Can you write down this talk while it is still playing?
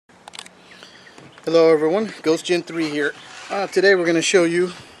Hello everyone, Ghost Gen 3 here. Today we're going to show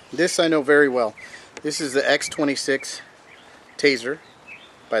you this. I know very well. This is the X-26 Taser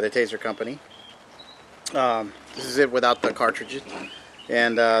by the Taser company. This is it without the cartridges.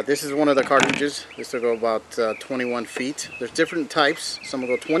 And this is one of the cartridges. This will go about 21 feet. There's different types. Some will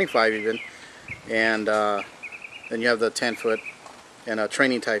go 25 even. And then you have the 10 foot and a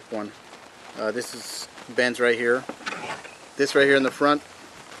training type one. This is bends right here. This right here in the front.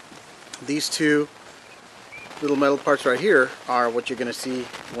 These two little metal parts right here are what you're going to see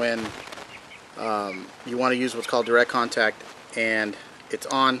when you want to use what's called direct contact, and it's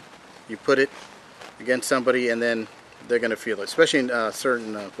on. You put it against somebody and then they're going to feel it, especially in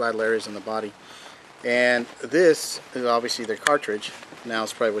certain vital areas in the body. And this is obviously the cartridge. Now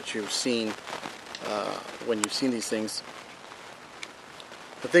it's probably what you've seen when you've seen these things.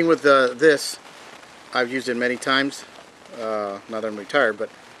 The thing with this, I've used it many times. Now that I'm retired,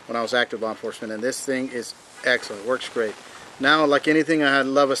 but when I was active law enforcement, and this thing is excellent. It works great. Now, like anything, I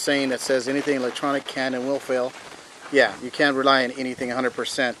love a saying that says anything electronic can and will fail. Yeah, you can't rely on anything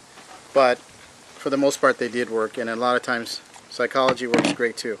 100%, but for the most part they did work, and a lot of times psychology works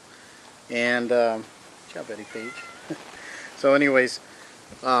great too. And good job, Eddie Page. So anyways,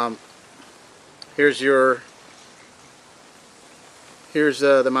 here's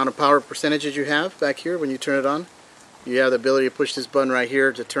the amount of power percentages you have back here when you turn it on. You have the ability to push this button right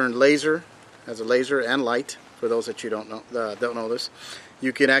here to turn laser, has a laser and light. For those that you don't know this,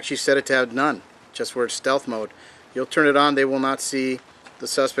 you can actually set it to have none, just where it's stealth mode. You'll turn it on, they will not see the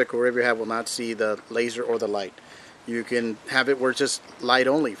suspect, or wherever you have will not see the laser or the light. You can have it where it's just light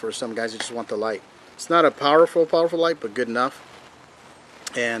only for some guys that just want the light. It's not a powerful light, but good enough.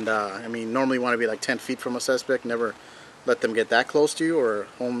 And I mean, normally you want to be like 10 feet from a suspect. Never let them get that close to you, or a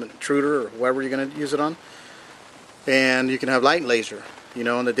home intruder, or whoever you're going to use it on. And you can have light and laser. You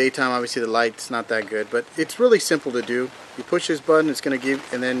know, in the daytime, obviously the light's not that good, but it's really simple to do. You push this button, it's going to give,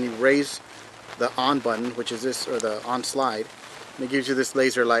 and then you raise the on button, which is this, or the on slide, and it gives you this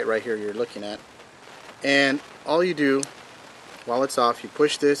laser light right here you're looking at. And all you do while it's off, you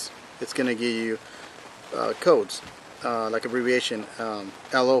push this, it's going to give you codes, like abbreviation,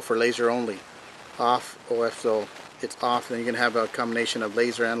 LO for laser only, off, OF, so it's off, and you can have a combination of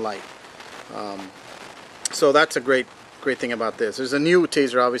laser and light. So that's a great thing about this. There's a new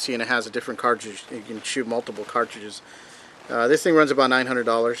Taser, obviously, and it has a different cartridge. You can shoot multiple cartridges. This thing runs about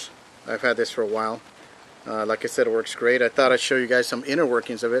 $900. I've had this for a while. Like I said, it works great. I thought I'd show you guys some inner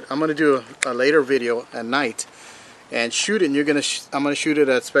workings of it. I'm going to do a later video at night and shoot it. And I'm going to shoot it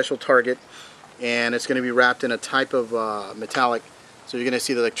at a special target, and it's going to be wrapped in a type of metallic. So you're going to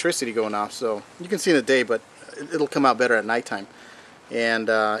see the electricity going off. So you can see in the day, but it'll come out better at nighttime. And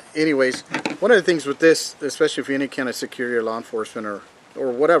anyways, one of the things with this, especially if you're any kind of security or law enforcement or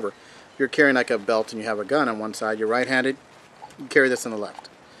whatever, you're carrying like a belt and you have a gun on one side, you're right-handed, you carry this on the left.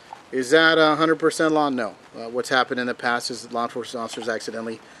 Is that 100% law? No. What's happened in the past is law enforcement officers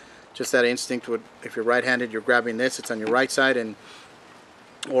accidentally, just that instinct would, if you're right-handed, you're grabbing this, it's on your right side, and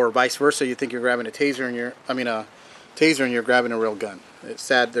or vice versa, you think you're grabbing a taser and you're grabbing a real gun. It's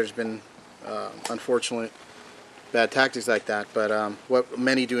sad there's been unfortunate bad tactics like that, but what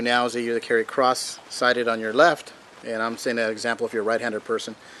many do now is they either carry cross-sided on your left, and I'm saying that example if you're a right-handed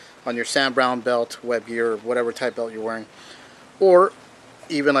person, on your Sam Brown belt, web gear, or whatever type belt you're wearing, or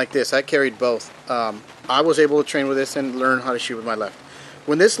even like this. I carried both. I was able to train with this and learn how to shoot with my left.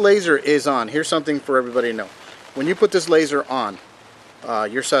 When this laser is on, here's something for everybody to know. When you put this laser on,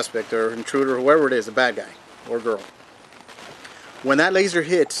 your suspect or intruder, whoever it is, a bad guy or girl, when that laser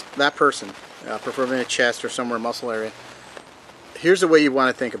hits that person, preferably in the chest or somewhere muscle area, here's the way you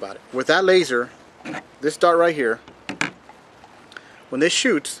want to think about it. With that laser, this dart right here, when this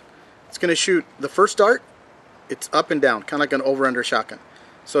shoots, it's going to shoot the first dart, it's up and down, kind of like an over-under shotgun.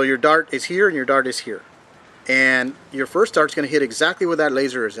 So your dart is here and your dart is here. And your first dart is going to hit exactly where that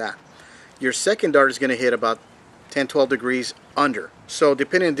laser is at. Your second dart is going to hit about 10-12 degrees under. So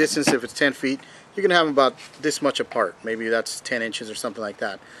depending on distance, if it's 10 feet, you're going to have them about this much apart. Maybe that's 10 inches or something like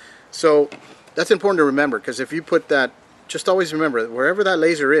that. So that's important to remember, because if you put that, just always remember that wherever that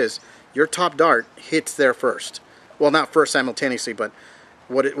laser is, your top dart hits there first. Well, not first simultaneously, but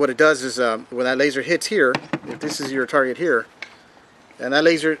what it does is when that laser hits here, if this is your target here, and that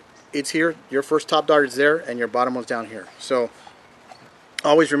laser, it's here, your first top dart is there, and your bottom one's down here. So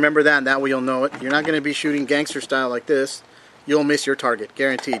always remember that, and that way you'll know it. You're not going to be shooting gangster style like this. You'll miss your target,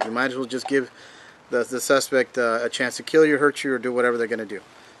 guaranteed. You might as well just give the suspect a chance to kill you, hurt you, or do whatever they're going to do.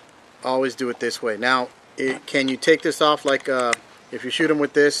 Always do it this way. Now, can you take this off like if you shoot them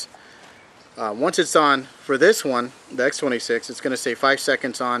with this? Once it's on, for this one, the X-26, it's going to say 5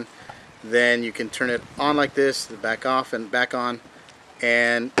 seconds on, then you can turn it on like this, back off and back on,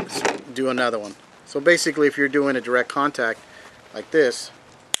 and do another one. So basically, if you're doing a direct contact like this,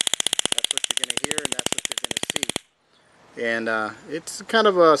 that's what you're going to hear and that's what you're going to see. And it's kind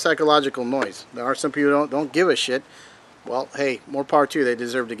of a psychological noise. There are some people who don't give a shit. Well, hey, more power to you. They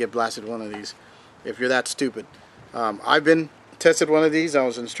deserve to get blasted one of these if you're that stupid. I've been tested one of these. I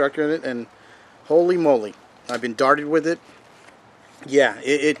was an instructor in it, and holy moly, I've been darted with it. Yeah,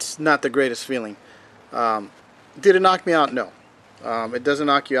 it's not the greatest feeling. Did it knock me out? No. It doesn't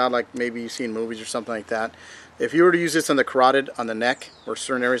knock you out like maybe you've seen movies or something like that. If you were to use this on the carotid, on the neck, or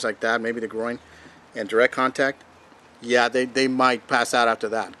certain areas like that, maybe the groin, and direct contact, yeah, they might pass out after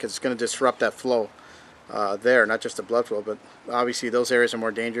that, because it's going to disrupt that flow there, not just the blood flow, but obviously those areas are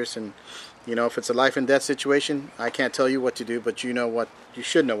more dangerous. And you know, if it's a life and death situation, I can't tell you what to do, but you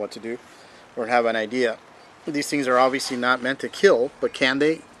should know what to do, or have an idea. These things are obviously not meant to kill, but can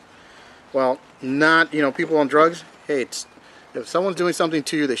they? Well, not, you know, people on drugs, hey, if someone's doing something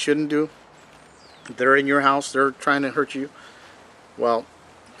to you they shouldn't do, they're in your house, they're trying to hurt you, well,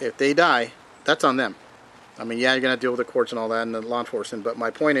 if they die, that's on them. I mean, yeah, you're going to deal with the courts and all that and the law enforcement, but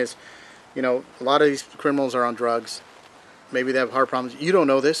my point is, you know, a lot of these criminals are on drugs. Maybe they have heart problems. You don't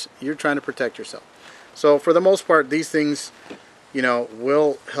know this. You're trying to protect yourself. So for the most part, these things, you know,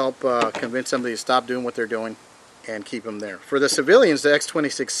 will help convince somebody to stop doing what they're doing and keep them there. For the civilians, the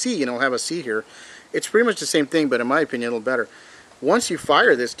X-26C, and I'll have a C here, it's pretty much the same thing, but in my opinion, a little better. Once you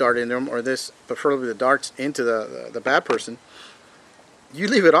fire this dart in them, or this, preferably the darts, into the bad person, you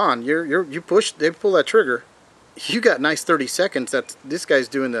leave it on. You push, they pull that trigger. You got nice 30 seconds that this guy's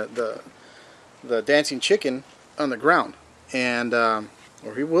doing the dancing chicken on the ground, and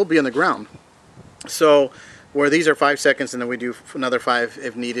or he will be on the ground. So where these are 5 seconds, and then we do another 5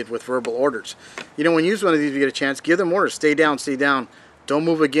 if needed with verbal orders. You know, when you use one of these, if you get a chance, give them orders. Stay down, don't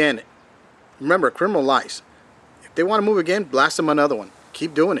move again. Remember, criminal lies. If they want to move again, blast them another one.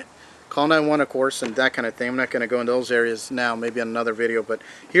 Keep doing it. Call 911, of course, and that kind of thing. I'm not going to go into those areas now, maybe on another video, but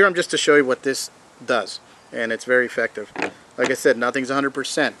here I'm just to show you what this does, and it's very effective. Like I said, nothing's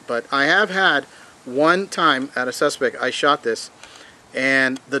 100%, but I have had one time at a suspect, I shot this,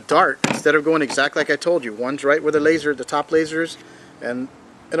 and the dart, instead of going exactly like I told you, one's right where the laser, the top laser is, and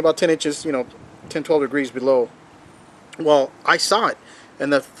about 10 inches, you know, 10, 12 degrees below. Well, I saw it,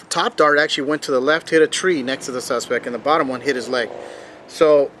 and the top dart actually went to the left, hit a tree next to the suspect, and the bottom one hit his leg.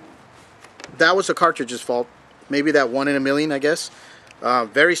 So that was the cartridge's fault. Maybe that 1 in a million, I guess.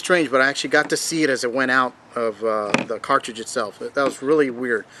 Very strange, but I actually got to see it as it went out of the cartridge itself. That was really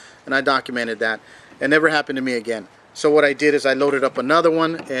weird, and I documented that. It never happened to me again. So what I did is I loaded up another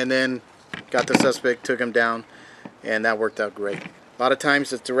one, and then got the suspect, took him down, and that worked out great. A lot of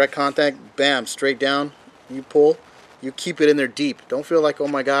times it's direct contact, bam, straight down, you pull, you keep it in there deep. Don't feel like, oh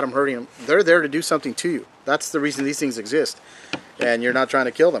my God, I'm hurting them. They're there to do something to you. That's the reason these things exist, and you're not trying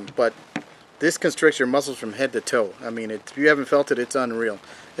to kill them. But this constricts your muscles from head to toe. I mean, if you haven't felt it, it's unreal.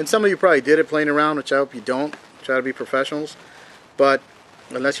 And some of you probably did it playing around, which I hope you don't. Try to be professionals. But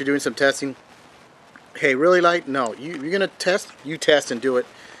unless you're doing some testing, hey, really light? No. You're going to test? You test and do it.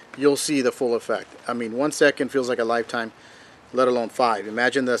 You'll see the full effect. I mean, 1 second feels like a lifetime, let alone 5.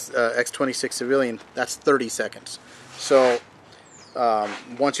 Imagine this X-26 civilian, that's 30 seconds. So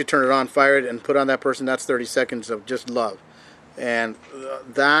once you turn it on, fire it, and put on that person, that's 30 seconds of just love. And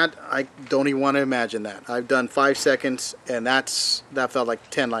that, I don't even want to imagine that. I've done 5 seconds, and that felt like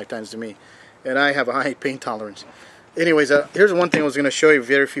 10 lifetimes to me. And I have a high pain tolerance. Anyways, here's one thing I was going to show you.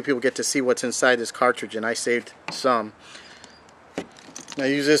 Very few people get to see what's inside this cartridge, and I saved some. I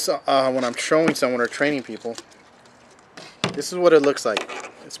use this when I'm showing someone or training people. This is what it looks like.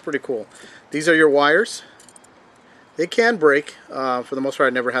 It's pretty cool. These are your wires. They can break. For the most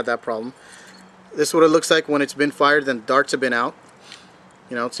part, I never had that problem. This is what it looks like when it's been fired, then darts have been out.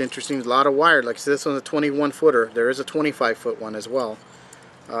 You know, it's interesting. There's a lot of wire. Like, so this one's a 21 footer. There is a 25 foot one as well.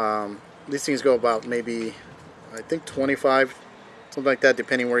 These things go about maybe, I think, 25, something like that,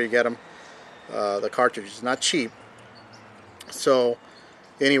 depending where you get them. The cartridge is not cheap. So,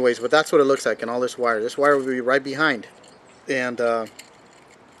 anyways, but that's what it looks like, and all this wire. This wire will be right behind, and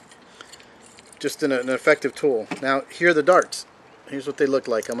just an effective tool. Now, here are the darts. Here's what they look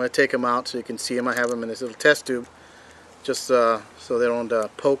like. I'm going to take them out so you can see them. I have them in this little test tube, just so they don't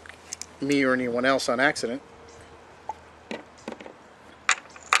poke me or anyone else on accident.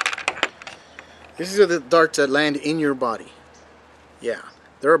 These are the darts that land in your body. Yeah,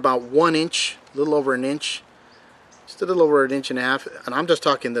 they're about 1 inch, a little over an inch, just a little over an inch and a half, and I'm just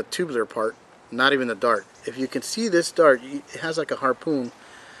talking the tubular part, not even the dart. If you can see this dart, it has like a harpoon.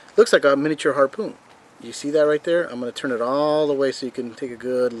 Looks like a miniature harpoon. You see that right there? I'm going to turn it all the way so you can take a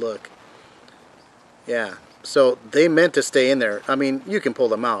good look. Yeah. So they meant to stay in there. I mean, you can pull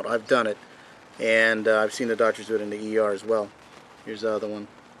them out. I've done it. And I've seen the doctors do it in the ER as well. Here's the other one.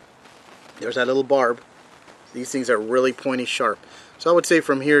 There's that little barb. These things are really pointy sharp. So I would say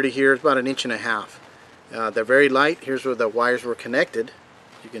from here to here, it's about 1.5 inches. They're very light. Here's where the wires were connected.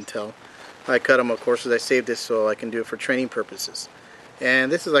 You can tell. I cut them, of course, as I saved this so I can do it for training purposes.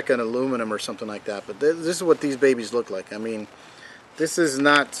 And this is like an aluminum or something like that. But this is what these babies look like. I mean, this is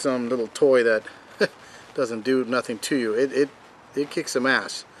not some little toy that doesn't do nothing to you. It kicks some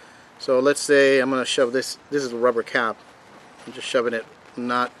ass. So let's say I'm going to shove this. This is a rubber cap. I'm just shoving it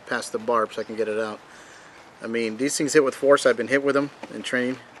not past the barb so I can get it out. I mean, these things hit with force. I've been hit with them in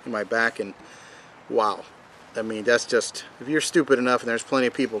training in my back, and wow. I mean, that's just, if you're stupid enough, and there's plenty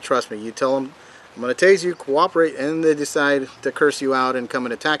of people, trust me, you tell them, I'm going to tase you, cooperate, and they decide to curse you out and come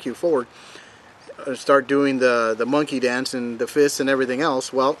and attack you forward, and start doing the monkey dance and the fists and everything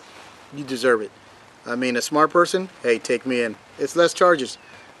else, well, you deserve it. I mean, a smart person, hey, take me in. It's less charges.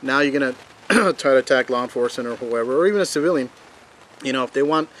 Now you're going to try to attack law enforcement or whoever, or even a civilian. You know, if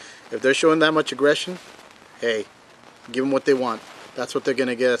they're showing that much aggression, hey, give them what they want. That's what they're going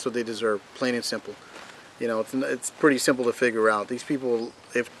to get. That's what they deserve. Plain and simple. You know, it's pretty simple to figure out. These people,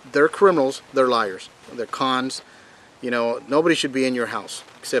 if they're criminals, they're liars. They're cons. You know, nobody should be in your house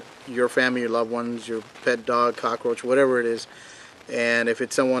except your family, your loved ones, your pet dog, cockroach, whatever it is. And if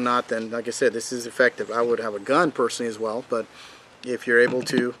it's someone not, then like I said, this is effective. I would have a gun personally as well, but if you're able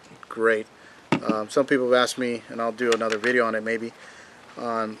to, great. Some people have asked me, and I'll do another video on it maybe,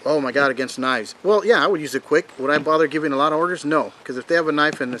 on, oh my God, against knives. Well, yeah, I would use it quick. Would I bother giving a lot of orders? No, because if they have a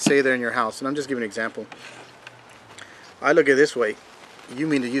knife and say they're in your house, and I'm just giving an example, I look at it this way, you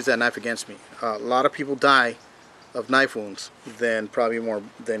mean to use that knife against me. A lot of people die of knife wounds than probably more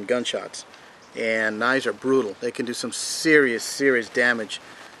than gunshots, and knives are brutal. They can do some serious damage,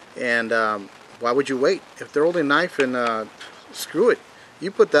 and why would you wait? If they're holding a knife, and screw it, you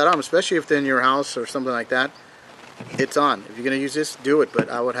put that on, especially if they're in your house or something like that. It's on. If you're going to use this, do it, but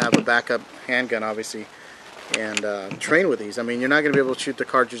I would have a backup handgun, obviously, and train with these. I mean, you're not going to be able to shoot the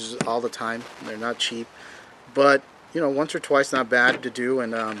cartridges all the time. They're not cheap, but you know, once or twice not bad to do,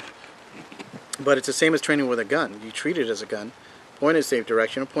 and but it's the same as training with a gun. You treat it as a gun, point in a safe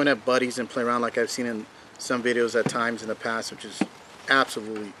direction, point at buddies and play around like I've seen in some videos at times in the past, which is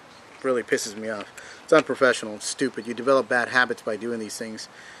absolutely, really pisses me off. It's unprofessional, it's stupid. You develop bad habits by doing these things.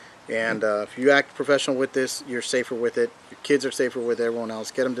 And if you act professional with this, you're safer with it. Your kids are safer with everyone else.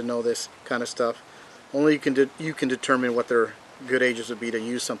 Get them to know this kind of stuff. Only you can determine what their good ages would be to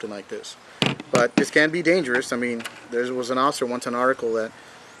use something like this. But this can be dangerous. I mean, there was an officer once, an article that,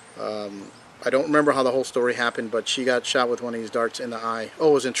 I don't remember how the whole story happened, but she got shot with one of these darts in the eye.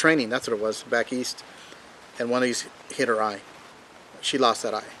 Oh, it was in training, that's what it was, back east. And one of these hit her eye. She lost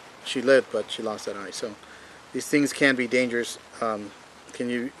that eye. She lived, but she lost that eye. So these things can be dangerous.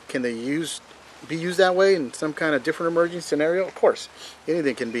 Can they be used that way in some kind of different emergency scenario? Of course.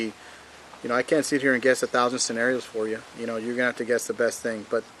 Anything can be. You know, I can't sit here and guess 1,000 scenarios for you. You know, you're going to have to guess the best thing.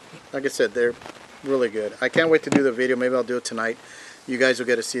 But like I said, they're really good. I can't wait to do the video. Maybe I'll do it tonight. You guys will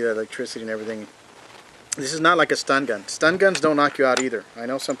get to see the electricity and everything. This is not like a stun gun. Stun guns don't knock you out either. I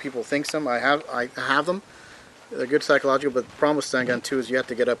know some people think some. I have them. They're good psychological, but the problem with stun gun too is you have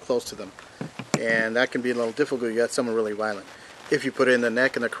to get up close to them. And that can be a little difficult. You got someone really violent. If you put it in the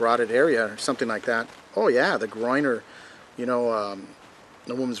neck and the carotid area or something like that, oh yeah, the groin, or you know,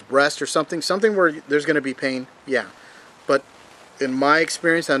 the woman's breast or something where there's going to be pain, yeah. But in my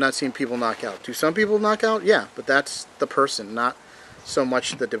experience, I've not seen people knock out. Do some people knock out? Yeah, but that's the person, not so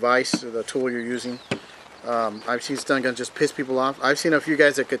much the device or the tool you're using. I've seen stun guns just piss people off. I've seen a few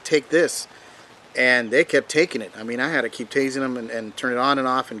guys that could take this, and they kept taking it. I mean, I had to keep tasing them and turn it on and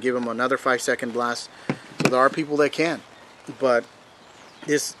off and give them another 5-second blast. So there are people that can. But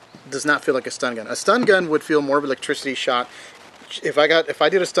this does not feel like a stun gun. A stun gun would feel more of electricity shot. If I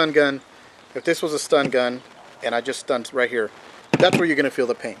did a stun gun, if this was a stun gun and I just stunned right here, that's where you're going to feel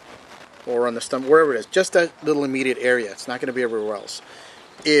the pain. Or on the stun, wherever it is, just that little immediate area. It's not going to be everywhere else.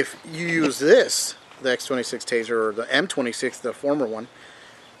 If you use this, the X-26 taser, or the M26, the former one,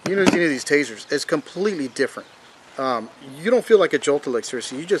 you use any of these tasers, it's completely different. You don't feel like a jolt of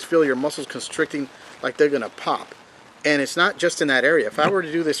electricity. You just feel your muscles constricting like they're going to pop. And it's not just in that area. If I were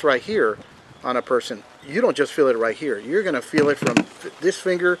to do this right here on a person, you don't just feel it right here. You're going to feel it from this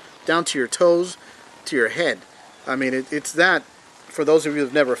finger down to your toes to your head. I mean, it's that, for those of you who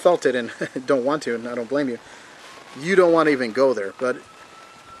have never felt it and don't want to, and I don't blame you, you don't want to even go there. But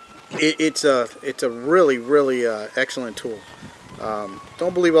it's a really excellent tool.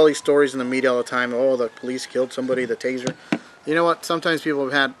 Don't believe all these stories in the media all the time. Oh, the police killed somebody, the taser. You know what? Sometimes people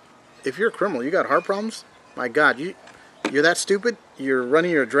have had if you're a criminal, you got heart problems, my God, you're that stupid, you're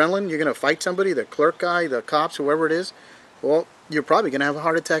running your adrenaline, you're going to fight somebody, the clerk guy, the cops, whoever it is, well, you're probably going to have a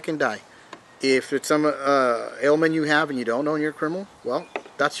heart attack and die. If it's some ailment you have and you don't know you're a criminal, well,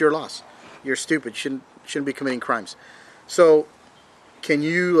 that's your loss. You're stupid. Shouldn't be committing crimes. So, can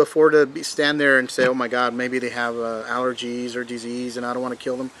you afford to stand there and say, oh my God, maybe they have allergies or disease and I don't want to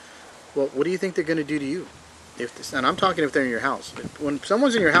kill them? Well, what do you think they're going to do to you? And I'm talking if they're in your house. When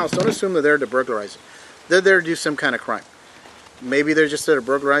someone's in your house, don't assume they're there to burglarize it. They're there to do some kind of crime. Maybe they're just there to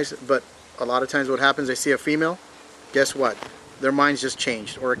burglarize it, but a lot of times what happens, they see a female, guess what? Their mind's just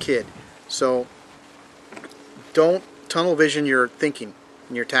changed, or a kid. So don't tunnel vision your thinking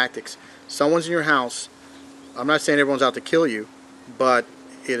and your tactics. Someone's in your house. I'm not saying everyone's out to kill you, but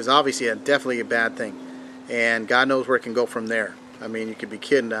it is obviously definitely a bad thing. And God knows where it can go from there. I mean, you could be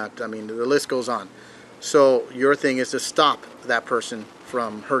kidnapped. I mean, the list goes on. So your thing is to stop that person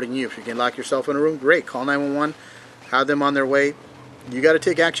from hurting you. If you can lock yourself in a room, great. Call 911. Have them on their way. You got to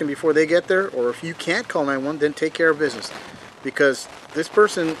take action before they get there. Or if you can't call 911, then take care of business. Because this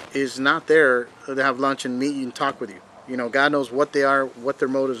person is not there to have lunch and meet you and talk with you. You know, God knows what they are, what their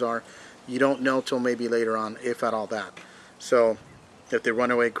motives are. You don't know till maybe later on, if at all that. So if they run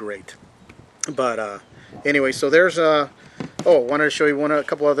away, great. But anyway, so there's wanted to show you a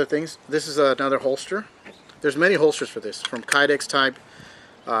couple other things. This is another holster. There's many holsters for this, from Kydex type.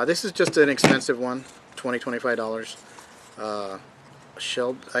 This is just an expensive one, $25.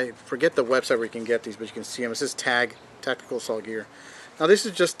 I forget the website where you can get these, but you can see them. It says TAG, Tactical Assault Gear. Now this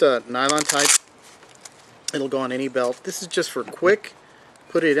is just a nylon type. It'll go on any belt. This is just for quick.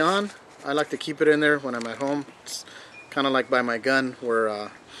 Put it on. I like to keep it in there when I'm at home. It's kind of like by my gun, where on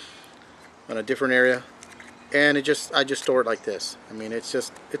a different area. And I just store it like this. I mean, it's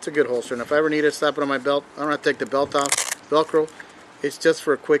a good holster. And if I ever need to slap it on my belt, I don't have to take the belt off, Velcro. It's just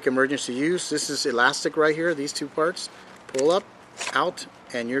for a quick emergency use. This is elastic right here, these two parts. Pull up, out,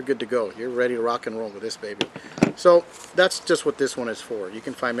 and you're good to go. You're ready to rock and roll with this baby. So that's just what this one is for. You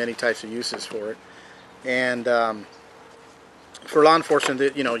can find many types of uses for it. And for law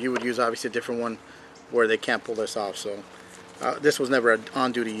enforcement, you know, you would use obviously a different one where they can't pull this off. So this was never an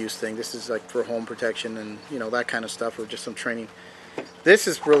on-duty use thing. This is like for home protection and, you know, that kind of stuff, or just some training. This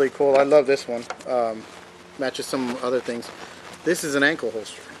is really cool. I love this one. Matches some other things. This is an ankle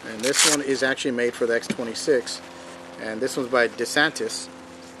holster, and this one is actually made for the X-26, and this one's by DeSantis.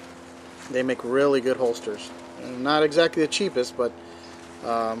 They make really good holsters. Not exactly the cheapest, but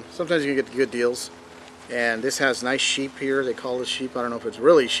sometimes you can get good deals. And this has nice sheep here. They call this sheep. I don't know if it's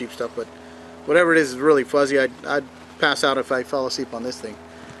really sheep stuff, but whatever it is really fuzzy. I'd pass out if I fell asleep on this thing.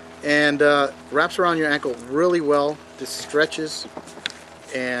 And wraps around your ankle really well. This stretches,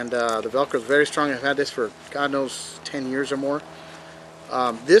 and the Velcro is very strong. I've had this for God knows 10 years or more.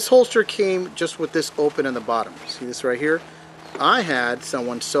 This holster came just with this open in the bottom. See this right here? I had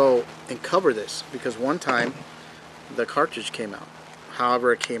someone sew and cover this because one time the cartridge came out.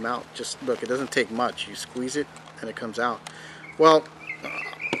 However it came out, just look, it doesn't take much. You squeeze it and it comes out. Well,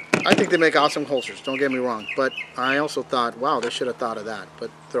 I think they make awesome holsters, don't get me wrong, but I also thought, wow, they should have thought of that.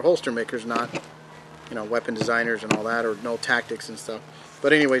 But they're holster makers, not, you know, weapon designers and all that, or no tactics and stuff.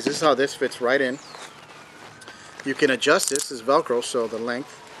 But anyways, this is how this fits right in. You can adjust this as Velcro, so the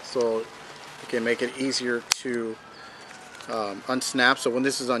length, so you can make it easier to unsnap. So when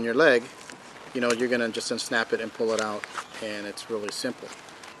this is on your leg, you know, you're gonna just unsnap it and pull it out, and it's really simple.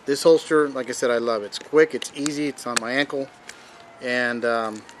 This holster, like I said, I love it. It's quick, it's easy, it's on my ankle, and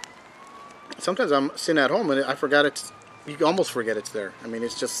sometimes I'm sitting at home and I forgot it's, you almost forget it's there. I mean,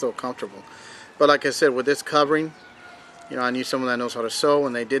 it's just so comfortable. But like I said, with this covering, you know, I knew someone that knows how to sew,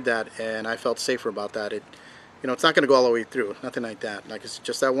 and they did that, and I felt safer about that. It, you know, it's not going to go all the way through, nothing like that. Like, it's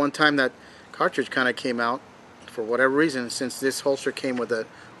just that one time that cartridge kind of came out for whatever reason. Since this holster came with an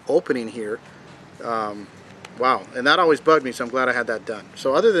opening here, wow, and that always bugged me, so I'm glad I had that done.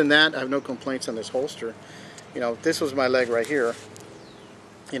 So other than that, I have no complaints on this holster. You know, this was my leg right here.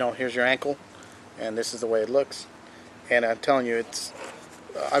 You know, here's your ankle, and this is the way it looks. And I'm telling you, it's,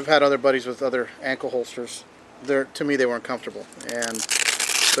 I've had other buddies with other ankle holsters. To me, they weren't comfortable.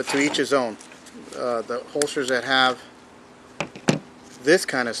 But to each his own. The holsters that have this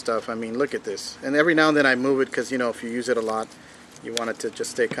kind of stuff, I mean, look at this. And every now and then I move it because, you know, if you use it a lot, you want it to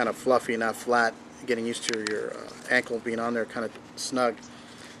just stay kind of fluffy, not flat. Getting used to your ankle being on there kind of snug.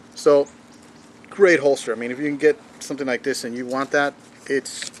 So, great holster. I mean, if you can get something like this and you want that,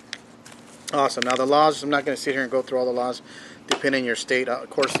 it's awesome. Now the laws, I'm not going to sit here and go through all the laws depending on your state. Of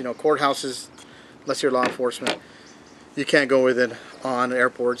course, you know, courthouses, unless you're law enforcement, you can't go with it on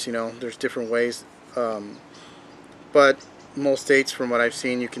airports. You know, there's different ways. But most states, from what I've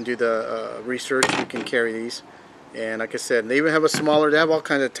seen, you can do the research. You can carry these, and like I said, they even have a smaller. They have all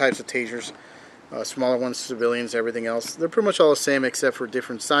kinds of types of tasers. Smaller ones, civilians, everything else. They're pretty much all the same except for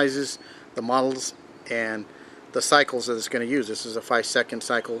different sizes, the models, and the cycles that it's going to use. This is a 5-second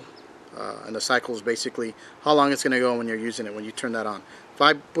cycle, and the cycle is basically how long it's going to go when you're using it, when you turn that on. If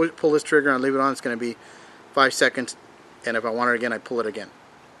I pull this trigger and leave it on, it's going to be 5 seconds, and if I want it again, I pull it again.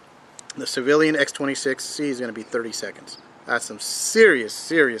 The civilian X-26C is going to be 30 seconds. That's some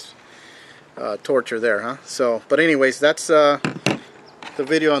serious torture there, huh? So, but anyways, that's the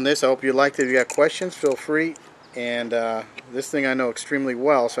video on this. I hope you liked it. If you got questions, feel free. And this thing I know extremely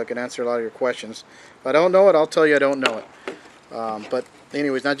well, so I can answer a lot of your questions. If I don't know it, I'll tell you I don't know it. But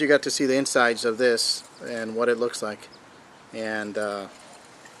anyways, now you got to see the insides of this and what it looks like. And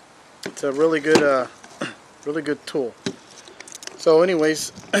it's a really good tool. So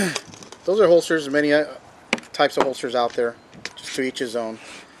anyways, those are holsters. Many types of holsters out there, just to each his own.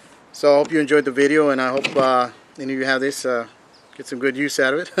 So I hope you enjoyed the video, and I hope any of you have this, get some good use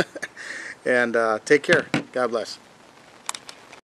out of it. And take care. God bless.